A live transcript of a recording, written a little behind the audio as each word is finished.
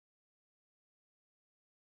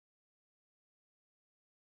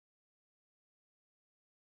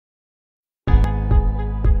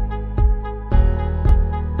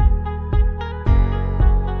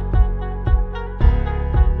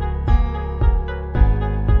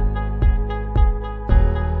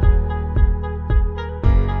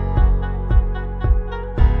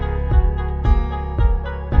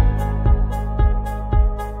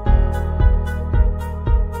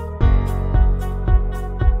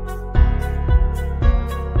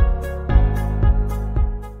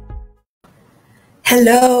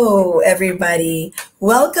Hello, everybody.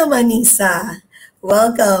 Welcome, Anissa.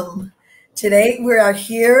 Welcome. Today we are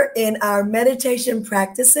here in our meditation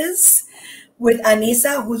practices with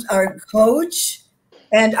Anissa, who's our coach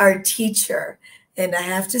and our teacher. And I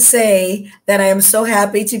have to say that I am so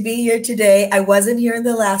happy to be here today. I wasn't here in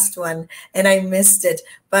the last one and I missed it,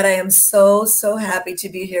 but I am so happy to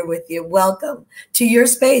be here with you. Welcome to your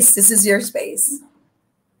space. This is your space.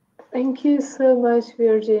 Thank you so much,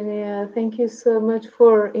 Virginia. Thank you so much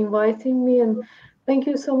for inviting me, and thank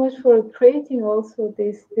you so much for creating also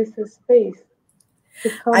this space to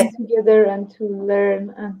come I together and to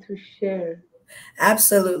learn and to share.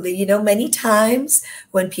 Absolutely. Many times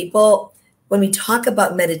when we talk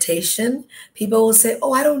about meditation, people will say,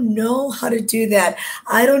 "Oh, I don't know how to do that.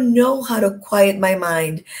 I don't know how to quiet my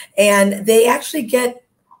mind." And they actually get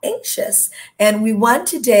anxious. And we want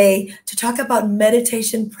today to talk about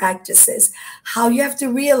meditation practices, how you have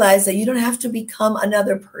to realize that you don't have to become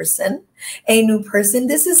another person, a new person.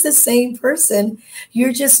 This is the same person.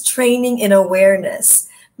 You're just training in awareness,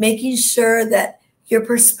 making sure that your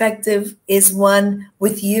perspective is one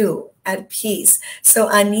with you at peace. So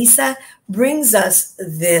Anissa brings us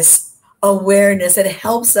this awareness. It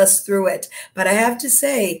helps us through it. But I have to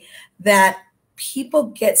say that people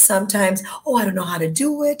get sometimes, "Oh, I don't know how to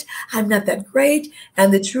do it. I'm not that great."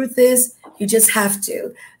 And the truth is, you just have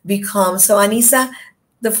to become. So Anissa,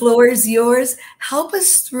 the floor is yours. Help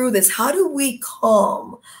us through this. How do we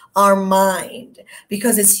calm our mind?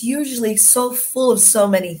 Because it's usually so full of so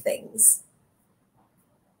many things.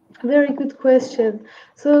 Very good question.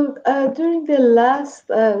 So during the last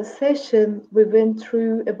session, we went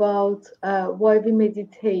through about why we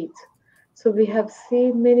meditate. So we have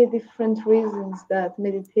seen many different reasons that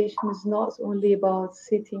meditation is not only about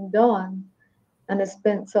sitting down and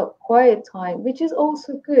spend some quiet time, which is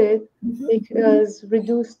also good because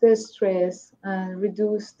reduce the stress and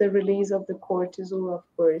reduce the release of the cortisol, of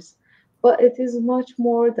course. But it is much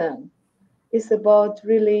more than. It's about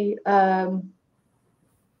really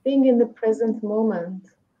being in the present moment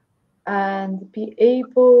and be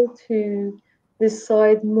able to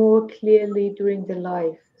decide more clearly during the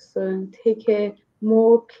life. So take a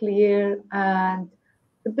more clear and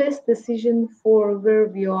the best decision for where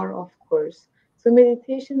we are, of course. So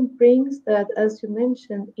meditation brings that, as you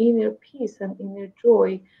mentioned, inner peace and inner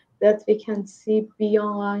joy that we can see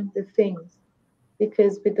beyond the things.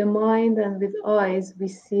 Because with the mind and with eyes, we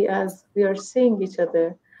see as we are seeing each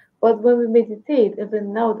other. But when we meditate,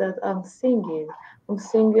 even now that I'm seeing you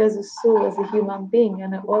as a soul, as a human being,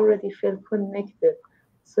 and I already feel connected.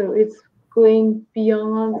 So it's going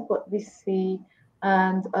beyond what we see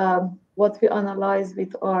and what we analyze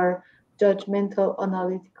with our judgmental,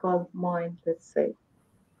 analytical mind, let's say.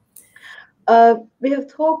 We have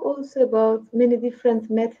talked also about many different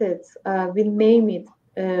methods. We name it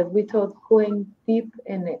without going deep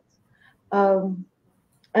in it. Um,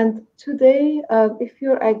 and today, if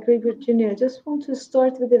you're agree, Virginia, I just want to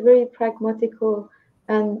start with a very pragmatical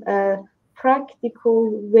and practical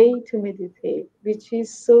way to meditate, which is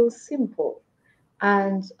so simple.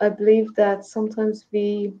 And I believe that sometimes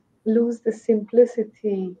we lose the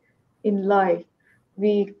simplicity in life.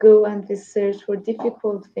 We go and we search for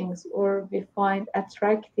difficult things, or we find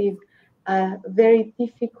attractive, very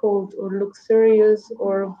difficult, or luxurious,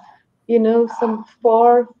 or some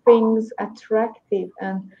far things attractive,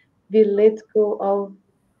 and we let go of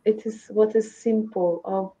it is what is simple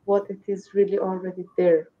of what it is really already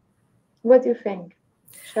there. What do you think?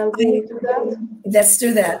 Shall we do that? Let's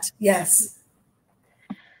do that. Yes.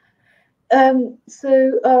 So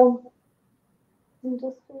I'm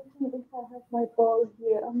just thinking if I have my ball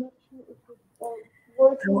here. I'm not sure if it's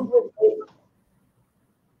working with it.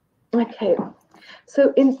 Okay.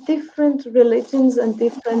 So in different religions and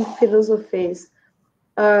different philosophies,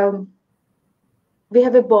 um, we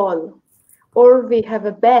have a ball or we have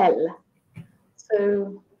a bell.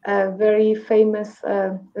 So a very famous,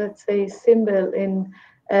 let's say, symbol in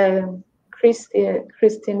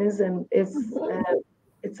Christianism is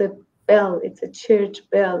it's a bell. It's a church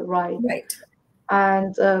bell, right? Right.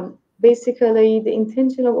 And basically, the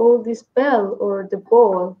intention of all this bell or the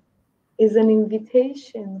ball is an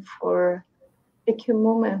invitation for take a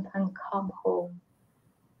moment and come home.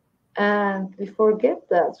 And we forget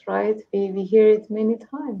that, right? We hear it many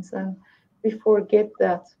times and we forget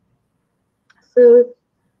that. So,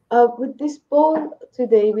 with this ball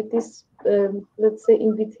today, with this, let's say,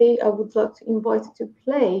 invitation, I would like to invite you to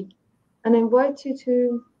play and invite you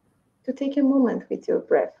to take a moment with your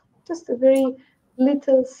breath. Just a very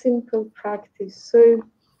little simple practice. So,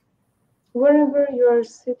 wherever you are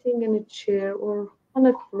sitting in a chair or on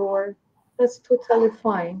a floor, that's totally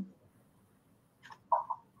fine.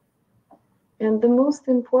 And the most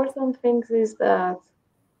important thing is that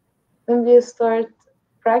when we start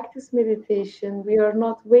practice meditation, we are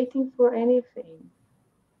not waiting for anything.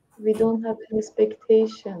 We don't have any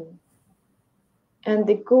expectation. And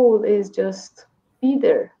the goal is just be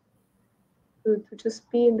there, to just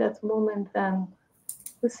be in that moment and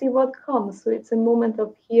to see what comes. So it's a moment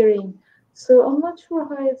of hearing. So I'm not sure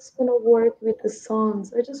how it's going to work with the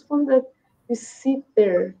sounds. I just want that you sit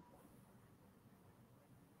there.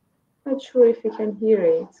 Not sure if you can hear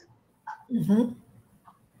it. Mm-hmm.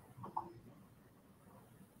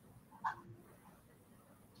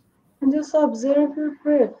 And just observe your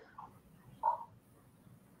breath.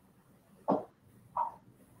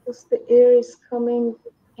 As the air is coming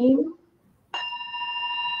in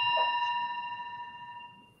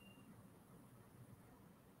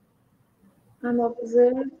and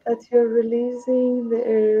observe that you're releasing the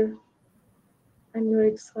air and you're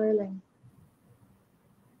exhaling.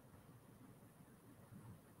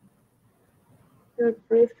 You're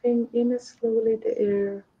breathing in slowly the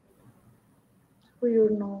air through your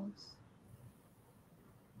nose.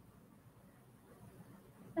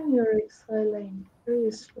 And you're exhaling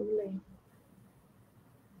very slowly.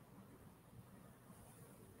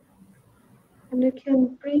 And you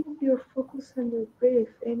can bring your focus on your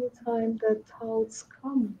breath anytime that thoughts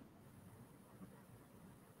come.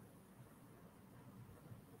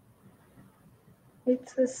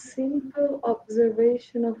 It's a simple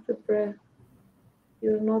observation of the breath.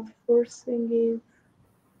 You're not forcing it,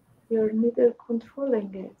 you're neither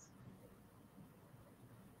controlling it.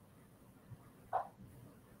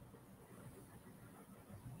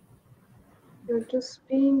 You're just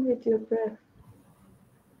being with your breath.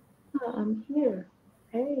 Ah, I'm here.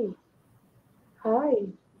 Hey, hi,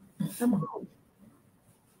 I'm home.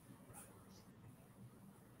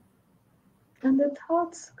 And the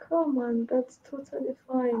thoughts come, and that's totally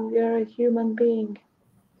fine. We are a human being,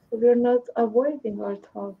 so we're not avoiding our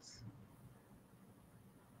thoughts.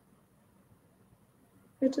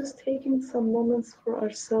 We're just taking some moments for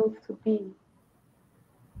ourselves to be.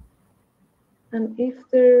 And if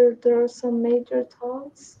there are some major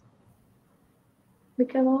thoughts, we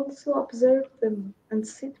can also observe them and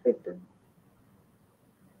sit with them.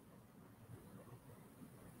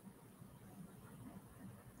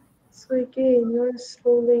 So again, you're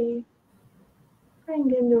slowly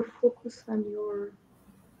bringing your focus on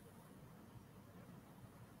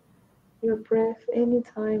your breath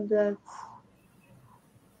anytime that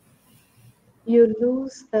you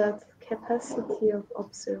lose that capacity of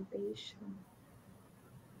observation.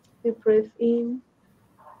 You breathe in,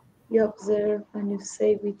 you observe, and you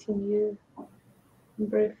say within you, I'm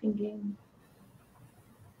breathing in.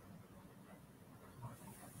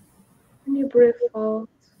 And you breathe out,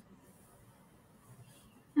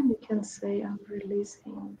 and you can say, I'm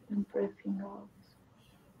releasing and breathing out.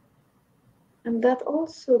 And that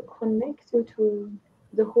also connects you to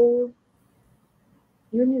the whole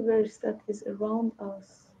universe that is around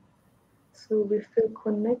us. So we feel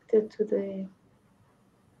connected to the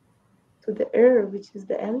air, which is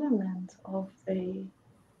the element of the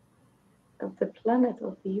planet,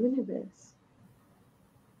 of the universe.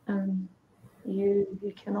 And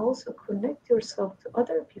you can also connect yourself to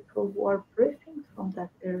other people who are breathing from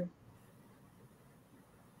that air.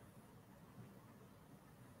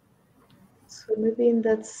 So maybe in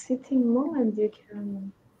that sitting moment you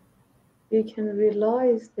can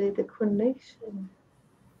realize the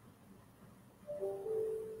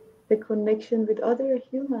connection with other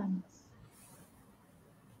humans.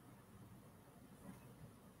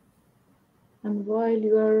 And while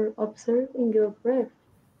you are observing your breath,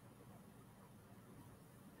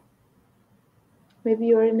 maybe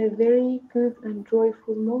you're in a very good and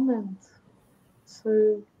joyful moment.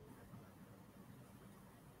 So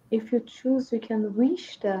if you choose, you can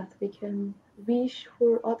wish that. We can wish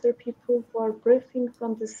for other people who are breathing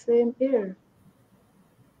from the same air.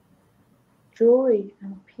 Joy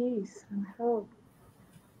and peace and health.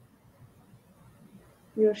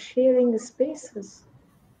 You're sharing the spaces.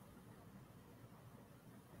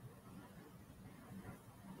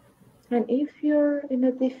 And if you're in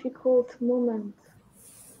a difficult moment,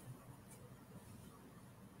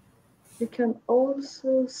 you can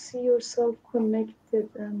also see yourself connected,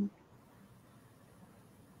 and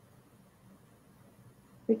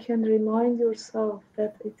you can remind yourself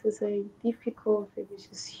that it is a difficulty which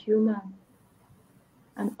is human,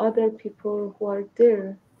 and other people who are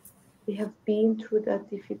there, they have been through that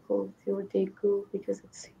difficulty, or they go because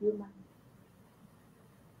it's human.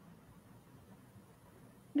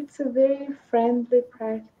 It's a very friendly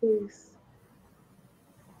practice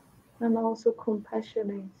and also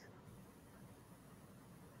compassionate.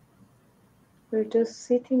 We're just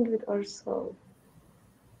sitting with ourselves,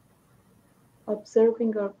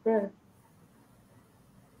 observing our breath.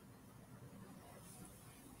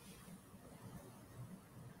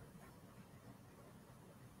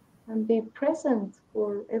 And be present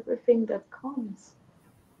for everything that comes.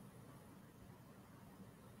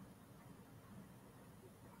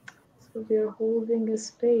 So we are holding a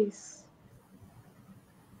space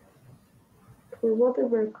for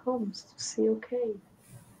whatever comes to see, okay.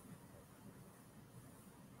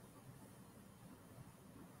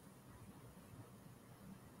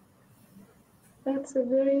 That's a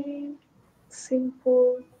very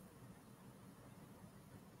simple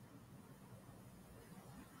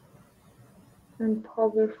and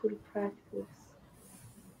powerful practice.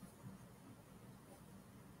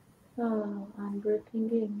 I'm breathing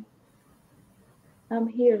in. I'm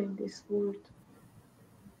here in this world.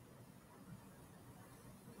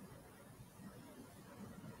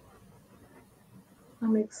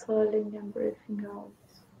 I'm exhaling and breathing out.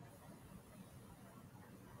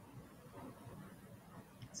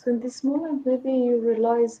 So in this moment, maybe you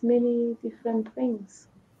realize many different things.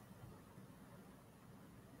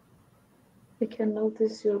 You can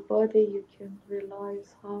notice your body, you can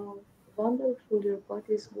realize how wonderful your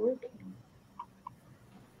body is working.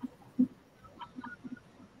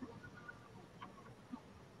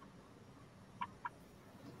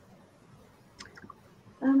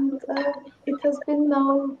 And it has been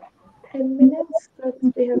now 10 minutes that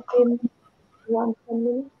we have been, around 10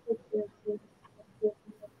 minutes that we have been.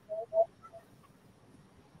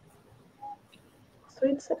 So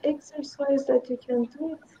it's an exercise that you can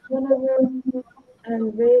do it whenever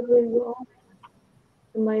and wherever you are.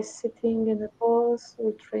 You might sitting in a bus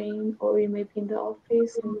or train, or you may be in the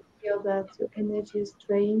office and you feel that your energy is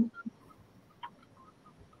drained.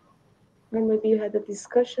 Or maybe you had a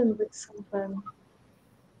discussion with someone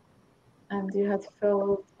and you had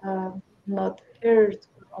felt not heard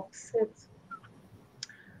or upset.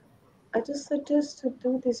 I just suggest to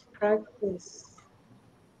do this practice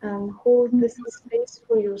and hold this space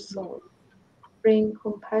for yourself. Bring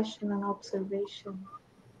compassion and observation.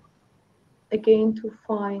 Again, to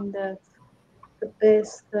find that the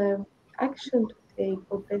best action to take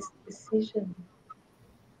or best decision.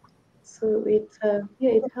 So it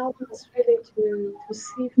helps us really to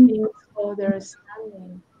see things how they're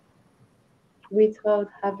standing without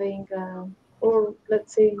having, or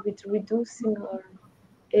let's say, with reducing our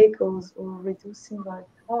egos or reducing our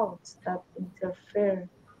thoughts that interfere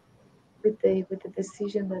with the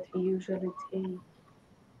decision that we usually take.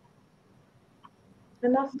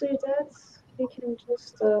 And after that, we can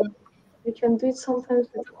just we can do it sometimes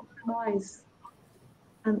with open eyes.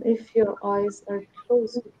 And if your eyes are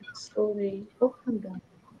closed, you can slowly open them.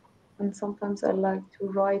 And sometimes I like to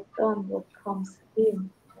write down what comes in,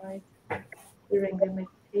 right, during the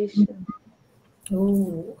meditation.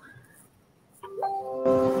 Ooh.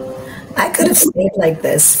 I could have stayed like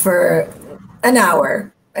this for an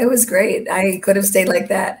hour. It was great. I could have stayed like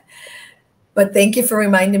that. But thank you for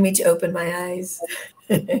reminding me to open my eyes.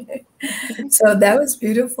 So that was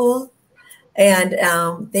beautiful. And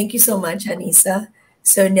thank you so much, Anissa.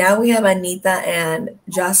 So now we have Anita and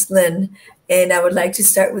Jocelyn. And I would like to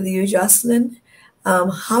start with you, Jocelyn.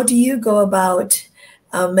 How do you go about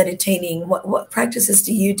meditating? What practices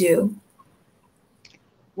do you do?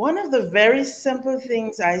 One of the very simple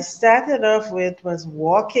things I started off with was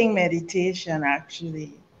walking meditation,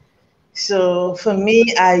 actually. So for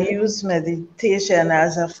me, I use meditation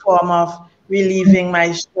as a form of relieving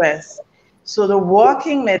my stress. So the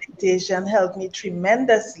walking meditation helped me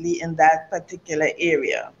tremendously in that particular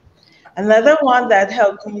area. Another one that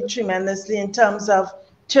helped me tremendously in terms of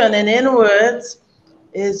turning inwards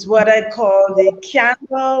is what I call the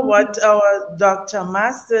candle, what our Dr.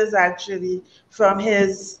 Masters actually from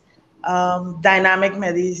his dynamic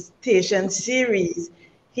meditation series,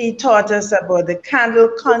 he taught us about the candle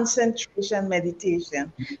concentration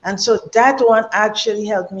meditation. And so that one actually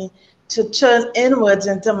helped me to turn inwards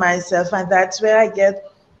into myself. And that's where I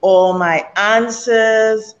get all my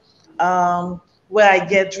answers, where I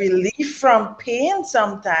get relief from pain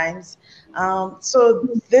sometimes. So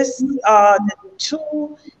this are the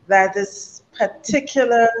two that is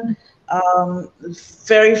particular,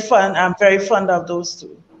 very fun. I'm very fond of those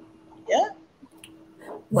two. Yeah.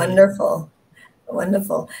 Wonderful.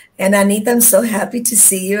 Wonderful. And Anita, I'm so happy to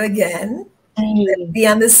see you again. Let's be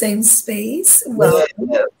on the same space. Well,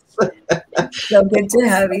 so good to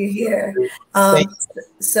have you here.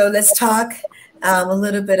 So let's talk a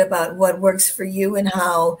little bit about what works for you and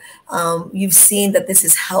how you've seen that this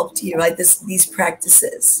has helped you, right? These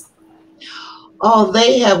practices. Oh,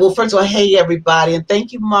 they have. Well, first of all, hey everybody, and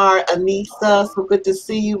thank you, Mar, Anissa. So good to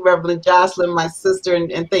see you, Reverend Jocelyn, my sister,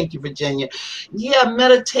 and thank you, Virginia. Yeah,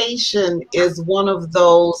 meditation is one of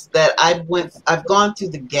those that I've gone through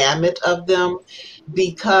the gamut of them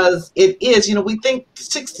because it is, we think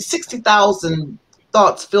 60,000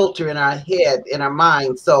 thoughts filter in our head, in our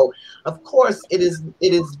mind. So of course it is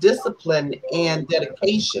discipline and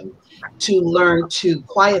dedication to learn to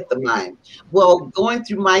quiet the mind. Well, going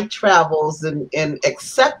through my travels and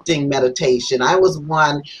accepting meditation, I was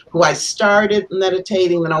one who I started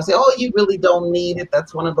meditating, and I would say, oh, you really don't need it.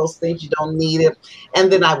 That's one of those things, you don't need it.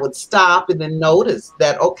 And then I would stop and then notice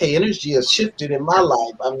that, okay, energy has shifted in my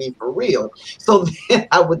life. I mean, for real. So then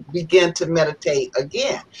I would begin to meditate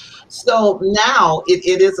again. So now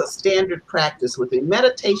it is a standard practice with me.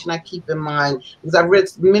 Meditation, I keep in mind, because I've read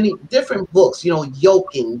many different books,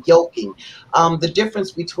 yoking, the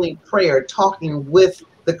difference between prayer, talking with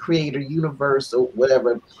the creator, universe, or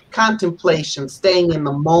whatever, contemplation, staying in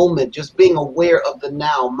the moment, just being aware of the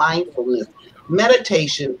now, mindfulness.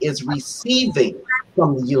 Meditation is receiving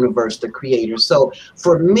from the universe, the creator. So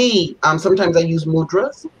for me, sometimes I use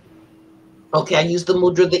mudras. Okay, I use the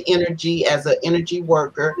mudra, the energy, as an energy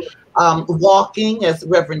worker. Walking, as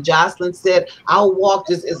Reverend Jocelyn said, I'll walk.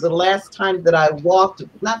 This is the last time that I walked,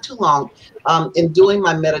 not too long, in doing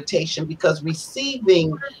my meditation, because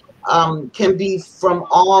receiving can be from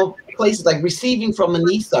all places, like receiving from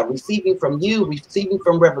Anissa, receiving from you, receiving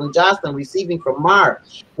from Reverend Jocelyn, receiving from Mark.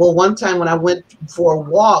 Well, one time when I went for a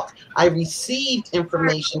walk, I received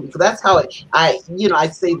information, because that's how I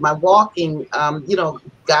say my walking,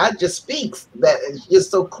 God just speaks. That is just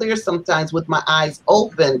so clear sometimes with my eyes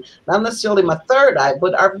open, not necessarily my third eye,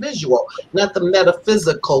 but our visual, not the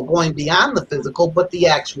metaphysical, going beyond the physical, but the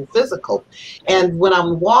actual physical. And when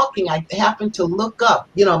I'm walking, I happen to look up,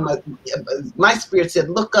 my spirit said,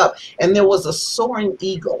 look up. And there was a soaring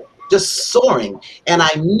eagle, just soaring. And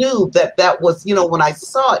I knew that was, when I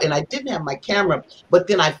saw it, and I didn't have my camera, but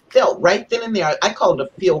then I felt right then and there, I call it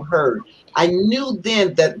a feel heard. I knew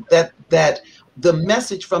then that the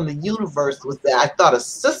message from the universe was that I thought of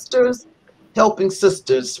sisters helping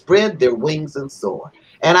sisters spread their wings and soar.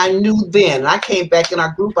 And I knew then, and I came back in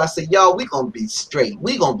our group, I said, y'all, we're going to be straight.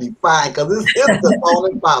 We're going to be fine, because this is the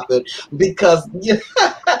on and popping. Because,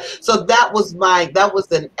 so that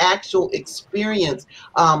was an actual experience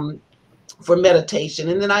for meditation.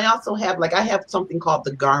 And then I also have, I have something called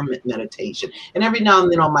the garment meditation. And every now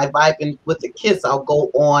and then on my Vibe and with the kids, I'll go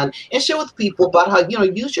on and share with people about how,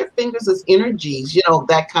 use your fingers as energies,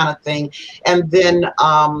 that kind of thing. And then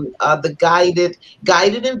the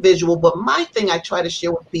guided and visual. But my thing I try to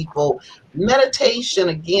share with people, meditation,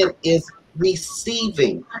 again, is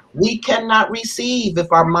receiving. We cannot receive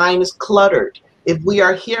if our mind is cluttered. If we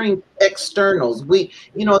are hearing externals,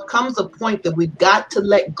 it comes a point that we've got to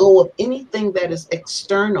let go of anything that is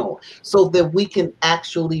external, so that we can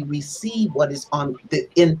actually receive what is on the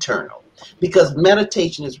internal. Because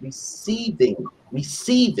meditation is receiving.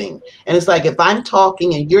 And it's like, if I'm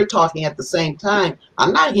talking and you're talking at the same time,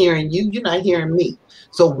 I'm not hearing you, you're not hearing me.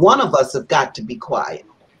 So one of us have got to be quiet.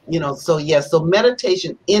 So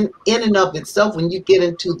meditation in and of itself, when you get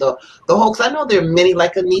into the whole, because I know there are many,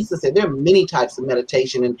 like Anissa said, there are many types of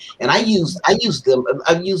meditation, and I use them.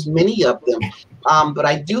 I've used many of them, but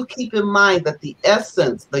I do keep in mind that the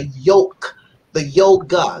essence, the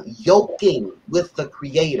yoga, yoking with the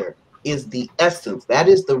creator, is the essence. That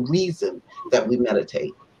is the reason that we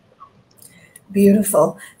meditate.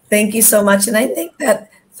 Beautiful. Thank you so much. And I think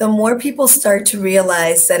that the more people start to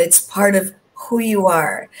realize that it's part of who you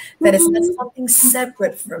are, that it's not something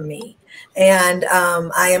separate from me. And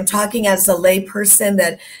I am talking as a lay person,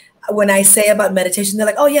 that when I say about meditation, they're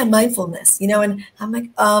like, oh yeah, mindfulness, and I'm like,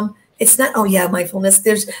 it's not, oh yeah, mindfulness.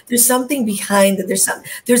 There's something behind it.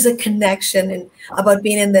 There's a connection about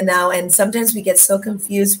being in the now. And sometimes we get so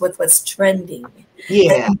confused with what's trending.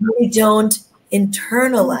 Yeah. And we don't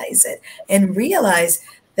internalize it and realize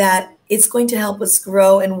that it's going to help us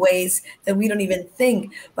grow in ways that we don't even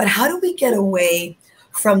think. But how do we get away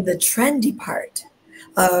from the trendy part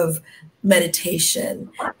of meditation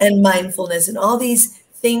and mindfulness and all these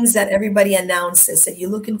things that everybody announces, that you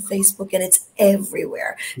look in Facebook and it's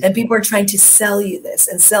everywhere, and people are trying to sell you this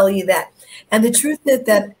and sell you that? And the truth is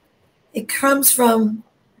that it comes from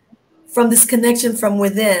this connection from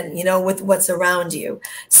within, with what's around you.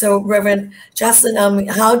 So Reverend Jocelyn,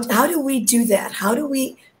 how do we do that? How do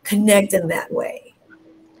we connect in that way?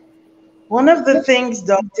 One of the things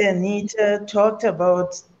Dr. Anita talked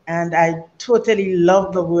about, and I totally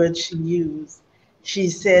love the word she used, she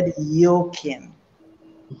said yoking.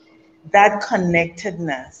 That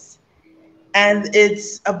connectedness. And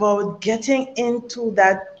it's about getting into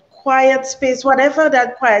that quiet space, whatever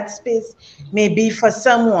that quiet space may be for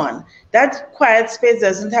someone. That quiet space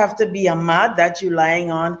doesn't have to be a mat that you're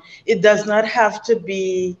lying on. It does not have to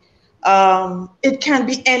be, it can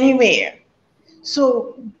be anywhere.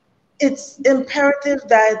 So it's imperative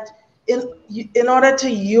that in order to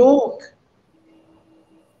yoke,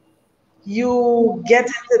 you get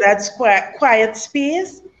into that quiet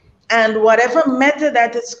space, and whatever method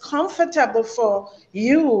that is comfortable for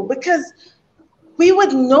you, because we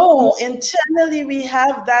would know internally, we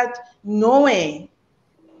have that knowing,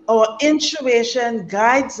 or intuition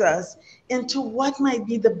guides us into what might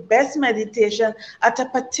be the best meditation at a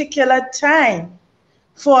particular time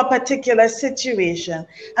for a particular situation.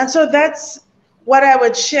 And so that's what I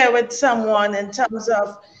would share with someone in terms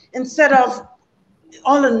of, instead of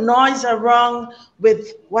all the noise around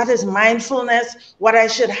with what is mindfulness, what I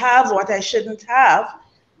should have, what I shouldn't have,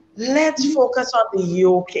 let's focus on the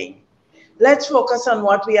yoking. Let's focus on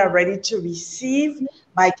what we are ready to receive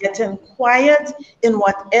by getting quiet in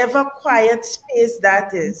whatever quiet space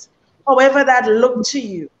that is, however that look to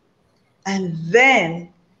you. And then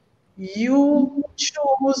you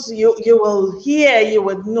choose, you will hear, you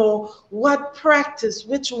would know what practice,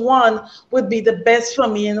 which one would be the best for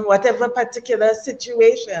me in whatever particular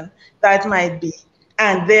situation that might be.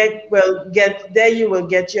 And there you will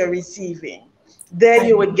get your receiving. There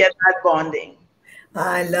you would get that bonding.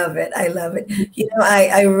 I love it. I love it. You know,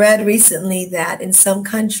 I read recently that in some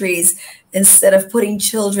countries, instead of putting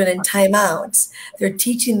children in timeouts, they're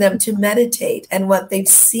teaching them to meditate. And what they've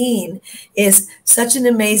seen is such an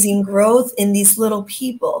amazing growth in these little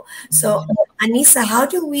people. So, Anissa, how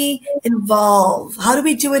do we involve? How do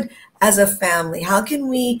we do it as a family? How can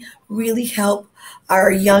we really help our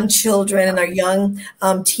young children and our young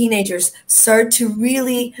teenagers start to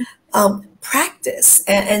really practice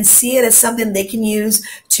and see it as something they can use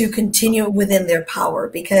to continue within their power?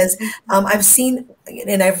 Because I've seen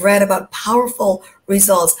and I've read about powerful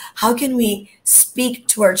results. How can we speak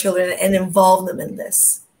to our children and involve them in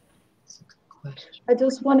this? I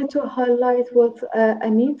just wanted to highlight what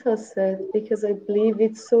Anita said, because I believe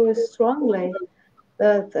it so strongly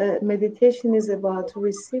that meditation is about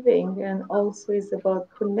receiving and also is about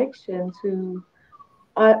connection to,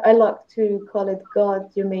 I like to call it God,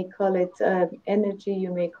 you may call it energy,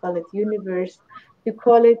 you may call it universe, you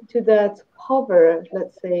call it to that power,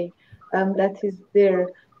 let's say, that is there.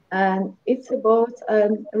 And it's about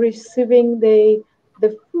receiving the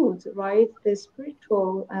food, right? The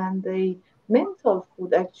spiritual and the mental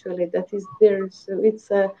food actually that is there. So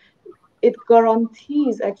it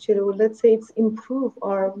guarantees actually, or let's say it's improve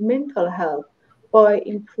our mental health by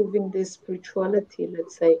improving the spirituality,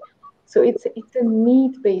 let's say. So it's a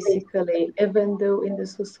need basically, even though in the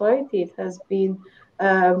society it has been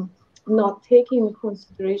not taken in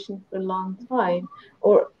consideration for a long time,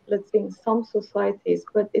 or let's say in some societies,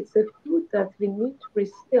 but it's a food that we need to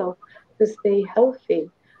receive to stay healthy.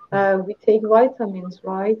 We take vitamins,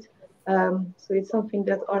 right? So it's something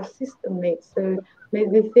that our system needs. So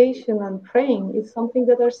meditation and praying is something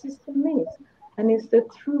that our system needs, and it's the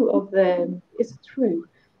true of the it's true.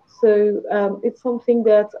 So it's something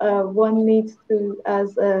that one needs to,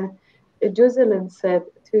 as Jocelyn said,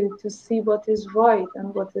 to see what is right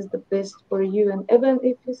and what is the best for you. And even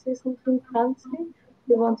if you see something fancy,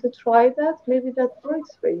 you want to try that, maybe that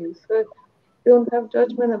works for you. So don't have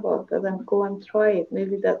judgment about that and go and try it.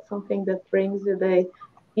 Maybe that's something that brings you the,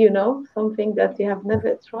 something that you have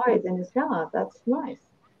never tried, and it's, yeah, that's nice.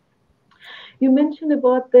 You mentioned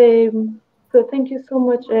about so thank you so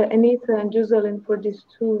much, Anita and Jocelyn, for these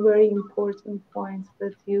two very important points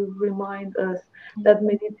that you remind us that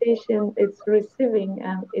meditation is receiving,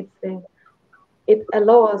 and it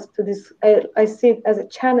allows us to this. I see it as a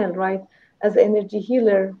channel, right? As an energy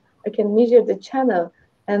healer, I can measure the channel,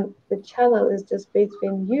 and the channel is just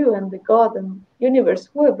between you and the God and universe,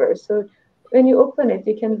 whoever. So when you open it,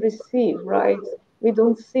 you can receive, right? We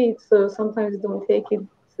don't see it, so sometimes we don't take it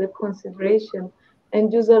to consideration. And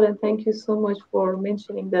Jocelyn, thank you so much for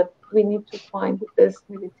mentioning that we need to find the best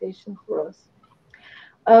meditation for us.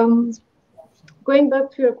 Going back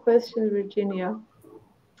to your question, Virginia,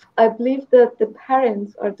 I believe that the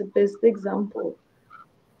parents are the best example.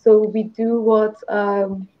 So we do what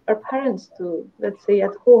our parents do, let's say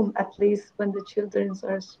at home, at least when the children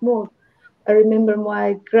are small. I remember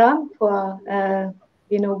my grandpa,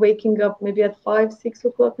 waking up maybe at 5, 6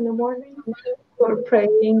 o'clock in the morning for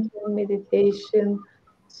praying and meditation.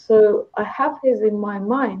 So I have his in my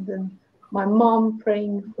mind, and my mom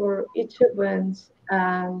praying for each event,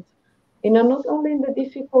 and not only in the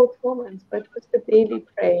difficult moments, but just the daily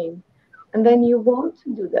praying. and then you want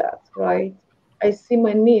to do that, right? I see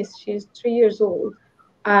my niece, she's 3 years old,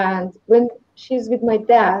 and when she's with my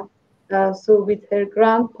dad, so with her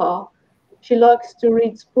grandpa, she likes to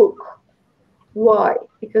read book. Why?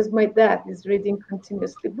 Because my dad is reading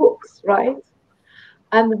continuously books, right?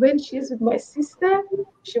 And when she's with my sister,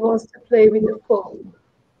 she wants to play with the phone.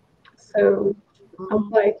 So I'm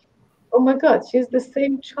like, oh my God, she's the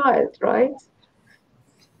same child, right?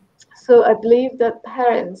 So I believe that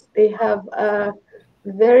parents, they have a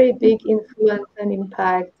very big influence and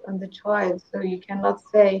impact on the child. So you cannot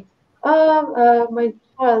say, oh, my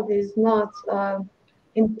child is not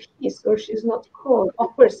in peace or she's not calm.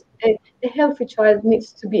 Of course, a healthy child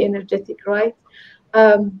needs to be energetic, right?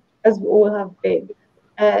 As we all have been.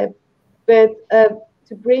 Uh, but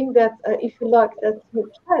to bring that, if you like, that your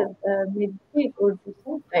child meditate or do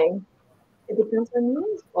something, it depends on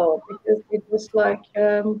you as well, because it was like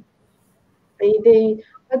they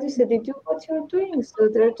how do you say, they do what you're doing, so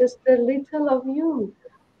they're just a little of you.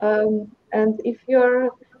 And if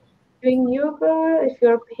you're doing yoga, if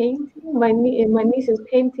you're painting, my niece is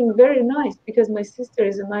painting very nice because my sister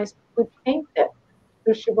is a nice good painter,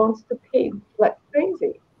 so she wants to paint like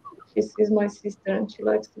crazy. She sees my sister and she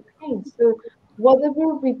likes to paint. So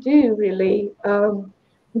whatever we do, really,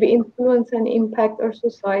 we influence and impact our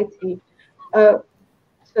society. Uh,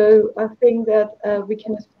 so I think that we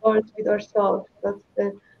can start with ourselves. That's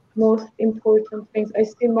the most important things. I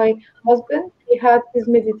see my husband, he had his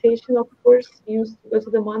meditation, of course. He used to go to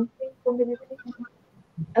the mountain for meditation.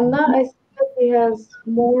 And now I see that he has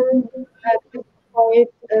more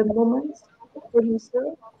quiet moments for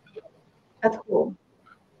himself at home.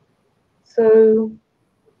 So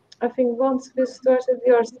I think once we started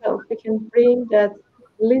with ourselves, we can bring that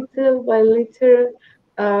little by little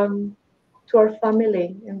um, to our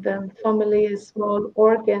family, and then family is small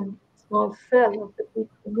organ, small cell of the big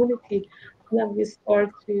community. And then we start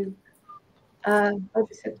to, how do you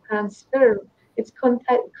say, transfer. It's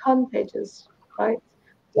contagious, right?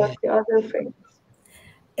 Like the other things.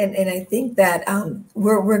 And I think that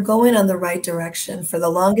we're going on the right direction. For the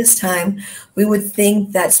longest time, we would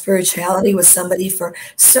think that spirituality was somebody for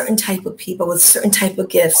certain type of people with certain type of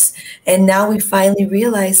gifts. And now we finally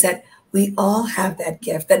realize that we all have that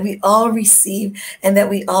gift, that we all receive, and that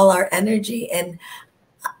we all are energy. And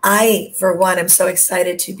I, for one, am so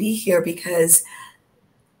excited to be here because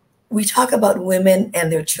we talk about women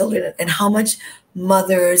and their children and how much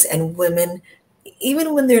mothers and women,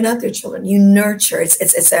 even when they're not their children, you nurture.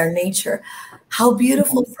 It's our nature. How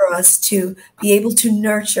beautiful for us to be able to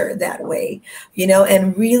nurture that way,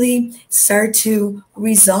 and really start to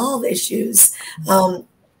resolve issues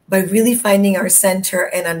by really finding our center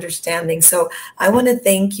and understanding. So I want to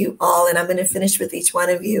thank you all, and I'm going to finish with each one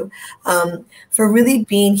of you for really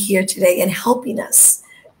being here today and helping us.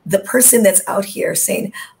 The person that's out here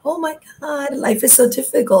saying, oh my God, life is so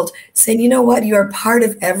difficult, saying, you know what, you're part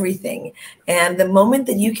of everything. And the moment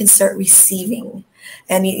that you can start receiving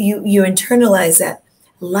and you internalize that,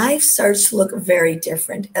 life starts to look very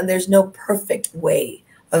different. And there's no perfect way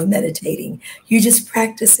of meditating. You just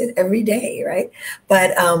practice it every day, right?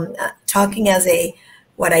 But talking as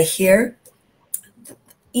what I hear,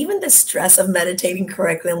 even the stress of meditating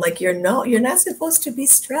correctly, I'm like, you're not supposed to be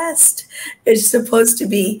stressed. It's supposed to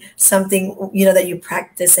be something, that you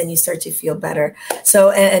practice and you start to feel better.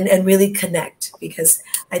 So, and really connect, because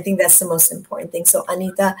I think that's the most important thing. So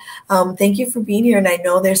Anita, thank you for being here. And I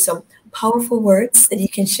know there's some powerful words that you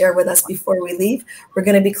can share with us before we leave. We're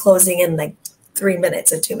going to be closing in like 3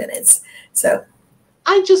 minutes or 2 minutes. So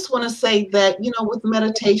I just want to say that, with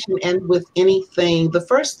meditation and with anything, the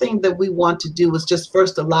first thing that we want to do is just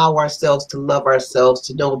first allow ourselves to love ourselves,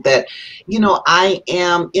 to know that, I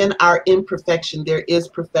am in our imperfection. There is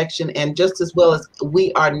perfection. And just as well as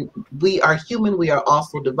we are human, we are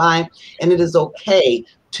also divine. And it is okay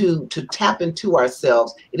to tap into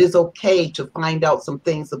ourselves. It is okay to find out some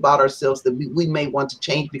things about ourselves that we may want to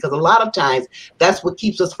change, because a lot of times that's what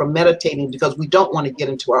keeps us from meditating, because we don't want to get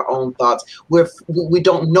into our own thoughts. We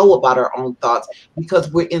don't know about our own thoughts because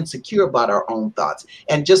we're insecure about our own thoughts.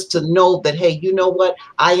 And just to know that, hey, you know what?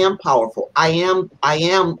 I am powerful. I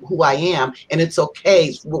am who I am. And it's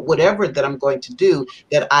okay, whatever that I'm going to do,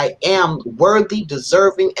 that I am worthy,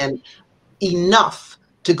 deserving, and enough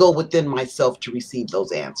to go within myself to receive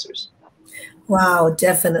those answers. Wow,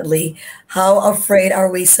 definitely. How afraid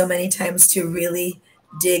are we so many times to really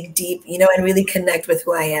dig deep, and really connect with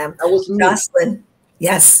who I am. That was me. Jocelyn.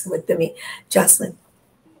 Yes, with me. Jocelyn.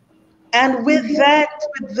 And with that,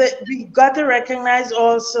 we got to recognize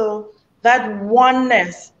also that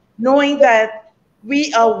oneness, knowing that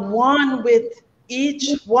we are one with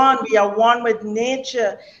each one, we are one with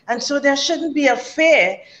nature. And so there shouldn't be a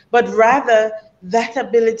fear, but rather that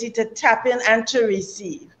ability to tap in and to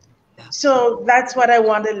receive. So that's what I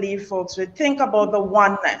want to leave folks with. Think about the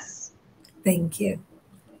oneness. Thank you.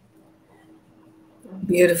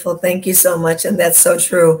 Beautiful. Thank you so much. And that's so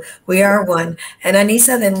true. We are one. And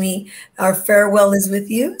Anissa, then our farewell is with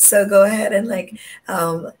you. So go ahead and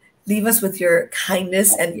leave us with your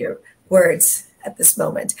kindness and your words at this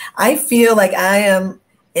moment. I feel like I am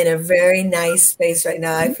in a very nice space right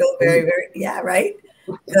now. I feel very, very, yeah, right?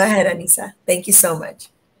 Go ahead, Anissa. Thank you so much.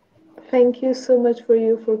 Thank you so much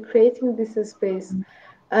for creating this space.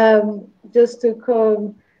 Just to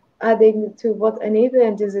come, adding to what Anita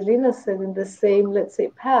and Giselina said in the same, let's say,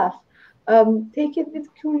 path, take it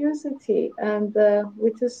with curiosity and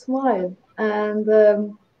with a smile.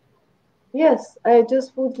 And yes, I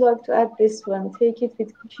just would like to add this one. Take it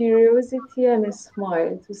with curiosity and a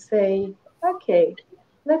smile to say, okay,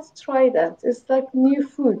 let's try that. It's like new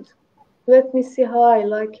food. Let me see how I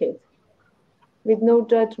like it with no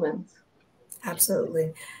judgment.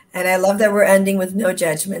 Absolutely. And I love that we're ending with no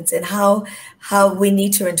judgments, and how we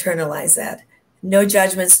need to internalize that. No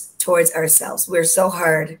judgments towards ourselves. We're so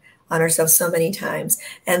hard on ourselves so many times.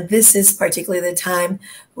 And this is particularly the time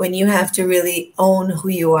when you have to really own who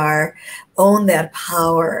you are, own that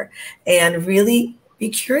power, and really be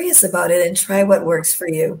curious about it and try what works for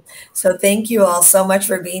you. So thank you all so much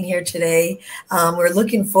for being here today. We're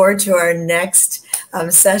looking forward to our next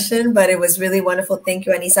session, but it was really wonderful. Thank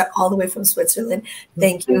you, Anissa, all the way from Switzerland.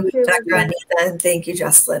 Thank you, Dr. Anita, and thank you,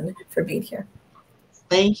 Jocelyn, for being here.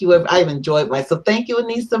 Thank you. I've enjoyed myself. Thank you,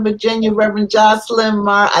 Anissa, Virginia, Reverend Jocelyn,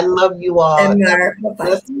 Mar. I love you all. And Mar,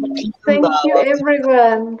 bye-bye. Thank you,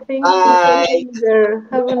 everyone. Thank you.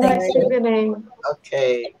 Have a nice evening.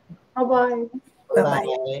 Okay. Bye-bye.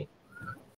 Bye-bye.